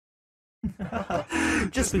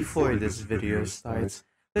Just before this video starts,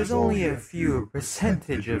 there's only a few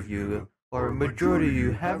percentage of you, or a majority of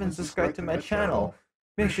you, haven't subscribed to my channel.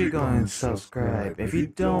 Make sure you go and subscribe. If you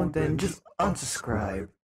don't, then just unsubscribe.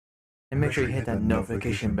 And make sure you hit that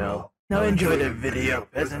notification bell. Now enjoy the video,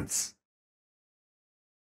 peasants.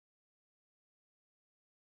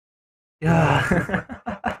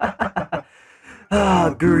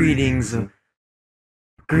 Greetings.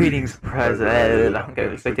 Greetings, President. I'm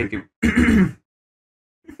gonna expect you.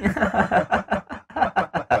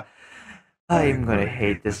 I'm gonna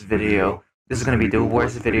hate this video. This is gonna be the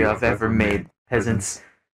worst video I've ever made, peasants.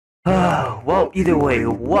 Well, either way,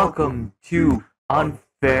 welcome to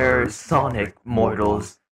Unfair Sonic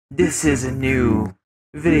Mortals. This is a new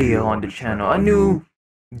video on the channel, a new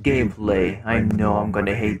gameplay. I know I'm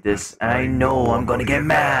gonna hate this, and I know I'm gonna get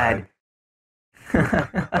mad.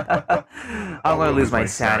 I'm gonna lose my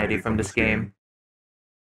sanity from this game.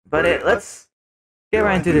 But let's get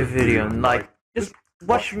right into the video and just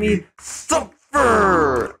watch me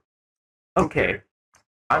suffer. Okay,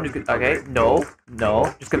 I'm just gonna, okay, no,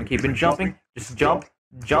 just gonna keep on jumping. Just jump,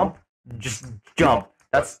 just jump.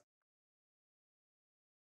 That's.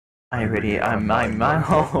 I'm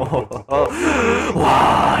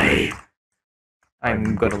why?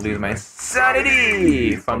 I'm gonna lose my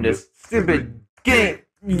sanity from this stupid game.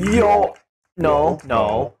 Yo, no.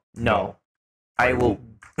 I will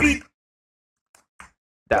beat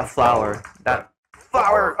that flower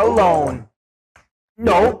alone.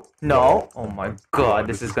 No. Oh my god,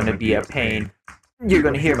 this is gonna be a pain. You're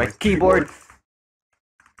gonna hear my keyboard.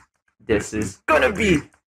 This is gonna be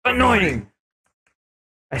annoying.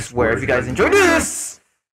 I swear, if you guys enjoyed this,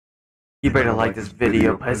 you better like this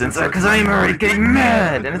video, peasants, because I am already getting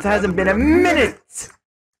mad, and it hasn't been a minute.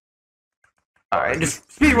 Alright, just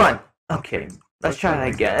speedrun. Okay, let's try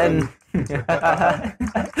it again.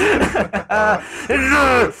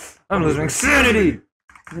 I'm losing sanity.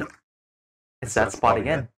 No. It's that spot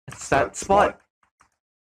again. It's that spot.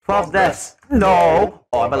 12 deaths. No.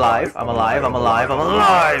 Oh, I'm alive.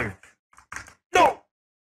 No.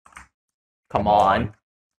 Come on.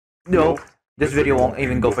 No. This video won't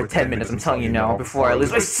even go for 10 minutes, I'm telling you now, before I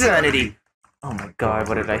lose my sanity. Oh my god,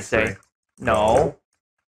 what did I say? No.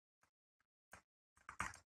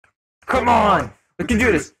 Come on. We can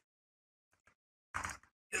do this.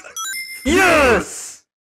 Yes!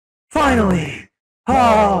 Finally!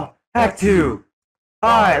 Oh, Act 2.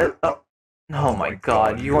 Alright. Oh my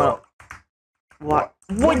god, you wanna... What?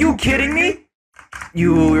 What, you kidding me?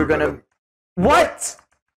 You're gonna... What?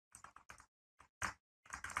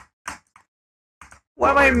 What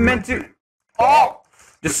am I meant to... Oh!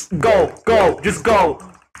 Just go! Just go!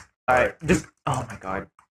 Alright, just... Oh my god.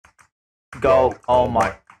 Go. Oh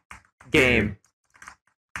my... Game.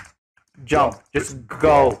 Jump. Just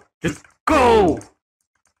go. Just go!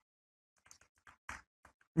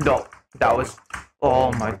 No, that was...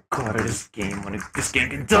 Oh my god, this game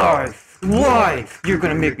can die! Why? You're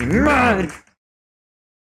gonna make me mad!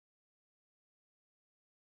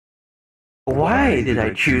 Why did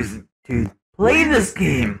I choose to play this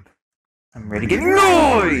game? I'm ready to get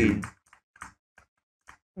annoyed!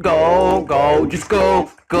 Go, just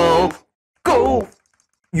go!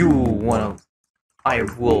 You wanna... I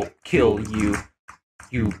will kill you.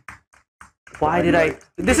 Why did I...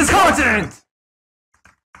 This is content!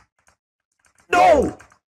 No!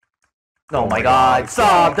 Oh my god,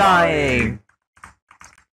 stop dying!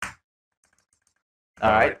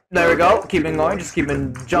 Alright, there we go. Keeping going, just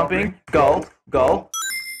keeping jumping. Go.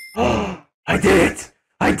 I did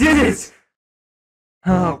it!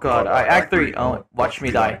 Oh god, alright, Act 3. Oh, watch me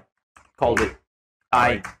die. Called it.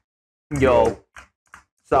 Yo.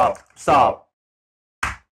 Stop.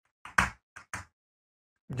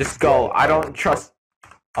 Just go. I don't trust...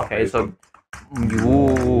 Okay, so...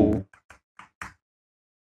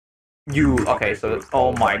 Okay, so...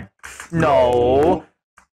 Oh my... No!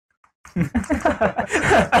 It's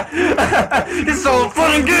so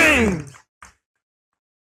fun and games!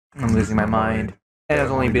 I'm losing my mind. It has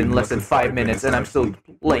only been less than 5 minutes and I'm still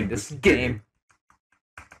playing this game.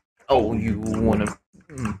 Oh, you wanna...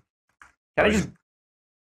 Can I just...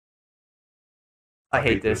 I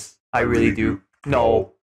hate this. I really do.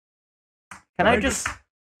 No. Can I just...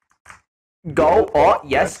 Go? Oh,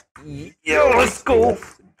 yes. Yeah, let's go!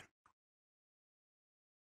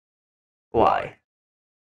 Why?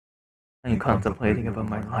 I'm contemplating about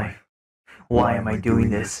my life. Why am I doing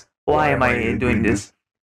this? Why am I doing this?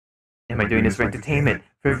 Am I doing this for entertainment?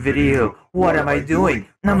 For video? What am I doing?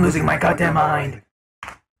 I'm losing my goddamn mind!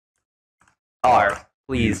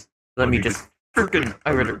 Please, let me just freaking...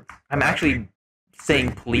 I'm actually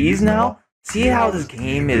saying please now? See how this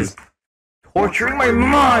game is torturing my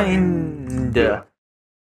mind. I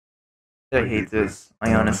hate this.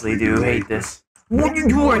 I honestly do hate this.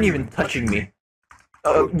 You weren't even touching me.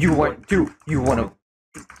 You weren't too. You wanna.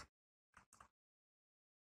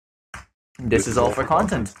 This is all for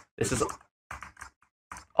content. This is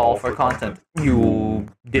all for content. You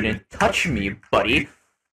didn't touch me, buddy.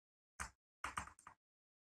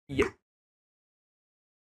 Yeah.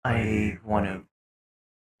 I wanna.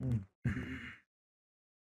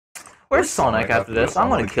 Where's Sonic after this? I'm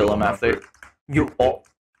gonna kill him after. You all.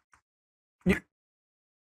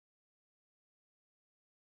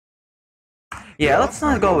 Yeah, let's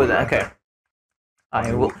not go with that. Okay.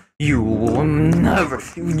 I will. You will never.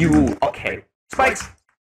 You. Okay. Spikes!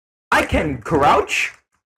 I can crouch?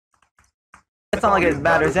 It's not like it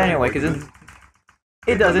matters anyway, because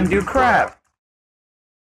it doesn't do crap.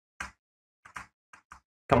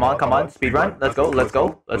 Come on, come on. Speedrun. Let's go, let's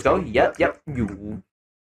go, let's go. Yep, yep. You.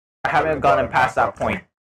 I haven't gotten past that point,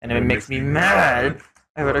 and it makes me mad.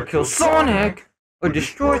 I better kill Sonic! Or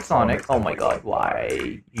destroy Sonic. Oh my god,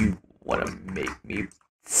 why? You want to make me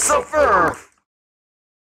suffer?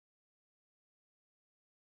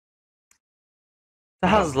 So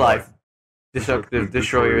how's life, Destructive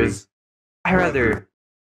Destroyers? I rather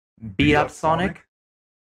beat up Sonic.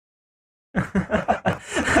 Get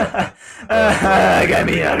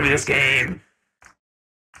me out of this game.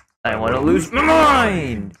 I want to lose my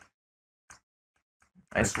mind.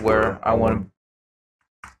 I swear, I want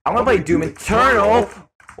to play Doom Eternal.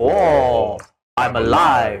 Oh, I'm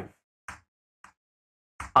alive.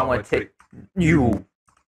 I want to take you.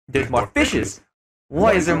 There's more fishes.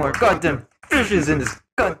 Why is there more goddamn fishes in this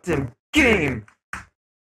goddamn game?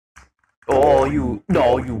 Oh, you.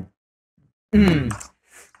 No, you.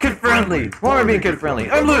 Kid friendly. Why am I being kid friendly?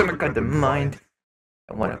 I'm losing my goddamn mind.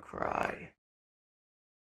 I want to cry.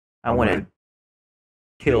 I want to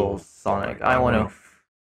kill Sonic. I want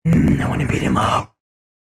to beat him up.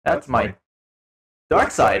 That's my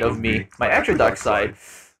dark side of me. My extra dark side.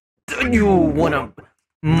 You want to.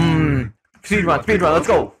 Speedrun, speedrun, let's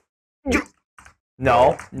go.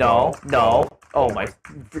 No, no, no. Oh my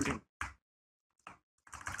freaking.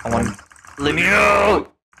 I want to. Let me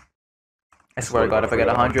out! I swear to God, if I get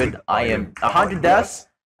 100, I am 100 deaths.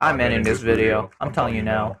 I'm ending this video. I'm telling you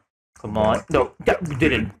now. Come on. No, you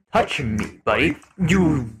didn't touch me, buddy.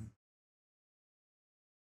 You.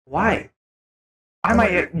 Why? I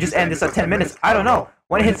might just end this at 10 minutes. I don't know.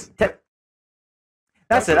 When it hits 10.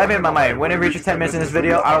 That's it. I made my mind. When it reaches 10 minutes in this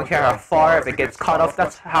video, I don't care how far. If it gets cut off,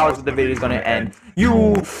 that's how the video is gonna end.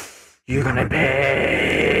 You're gonna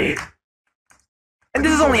pay. And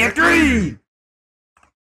this is only Act 3!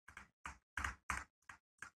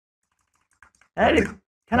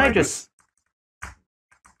 Can I just...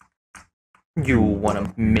 You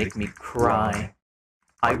wanna make me cry.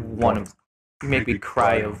 I wanna make me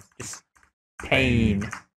cry of just pain,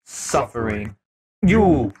 suffering.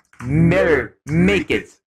 You better make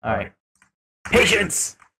it. Alright.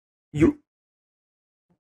 Patience! You...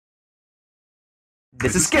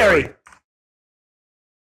 This is scary!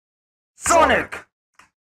 Sonic!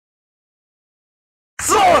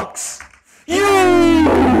 Sucks!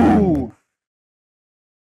 You!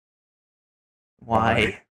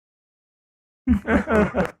 Why?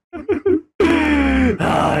 I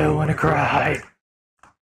wanna cry.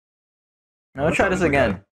 Now let's try this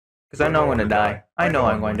again. Because I know I'm gonna die. I know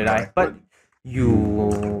I'm going to die. But you...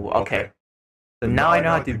 Okay. So now I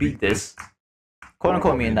know how to beat this. Quote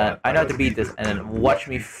unquote mean that. I know how to beat this and then watch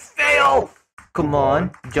me fail! Come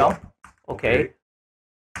on. Jump. Okay.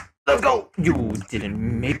 Let's go! You didn't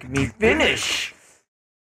make me finish!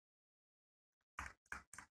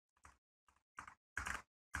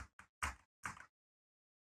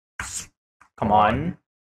 Come on.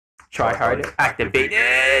 Try hard. Activate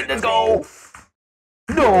it! Let's go!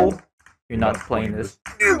 No! You're not playing this.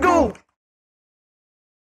 You go!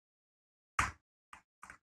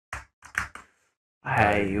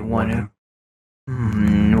 I wanna...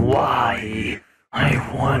 why?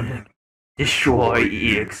 I wanna destroy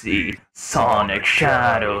EXE, Sonic,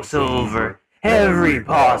 Shadow, Silver, every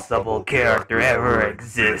possible character ever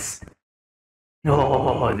exists.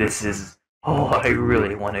 Oh, this is... Oh, I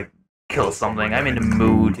really wanna kill something. I'm in the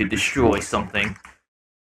mood to destroy something.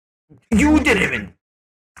 You didn't even...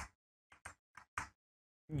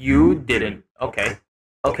 You didn't... Okay.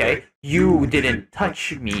 Okay. You didn't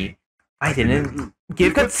touch me. I didn't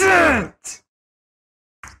give consent!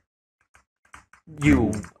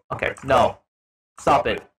 You... Okay, no. Stop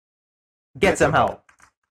it. Get some help.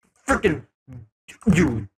 Frickin'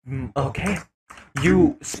 you... Okay.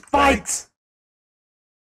 You... Spikes!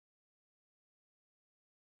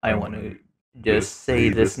 I want to just say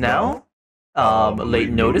this now. late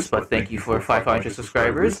notice, but thank you for 500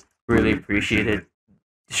 subscribers. Really appreciate it.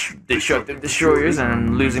 Destructive Destroyers, and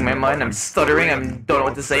I'm losing my mind. I'm stuttering. I don't know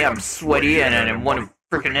what to say. I'm sweaty, and I want to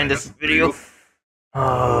freaking end this video.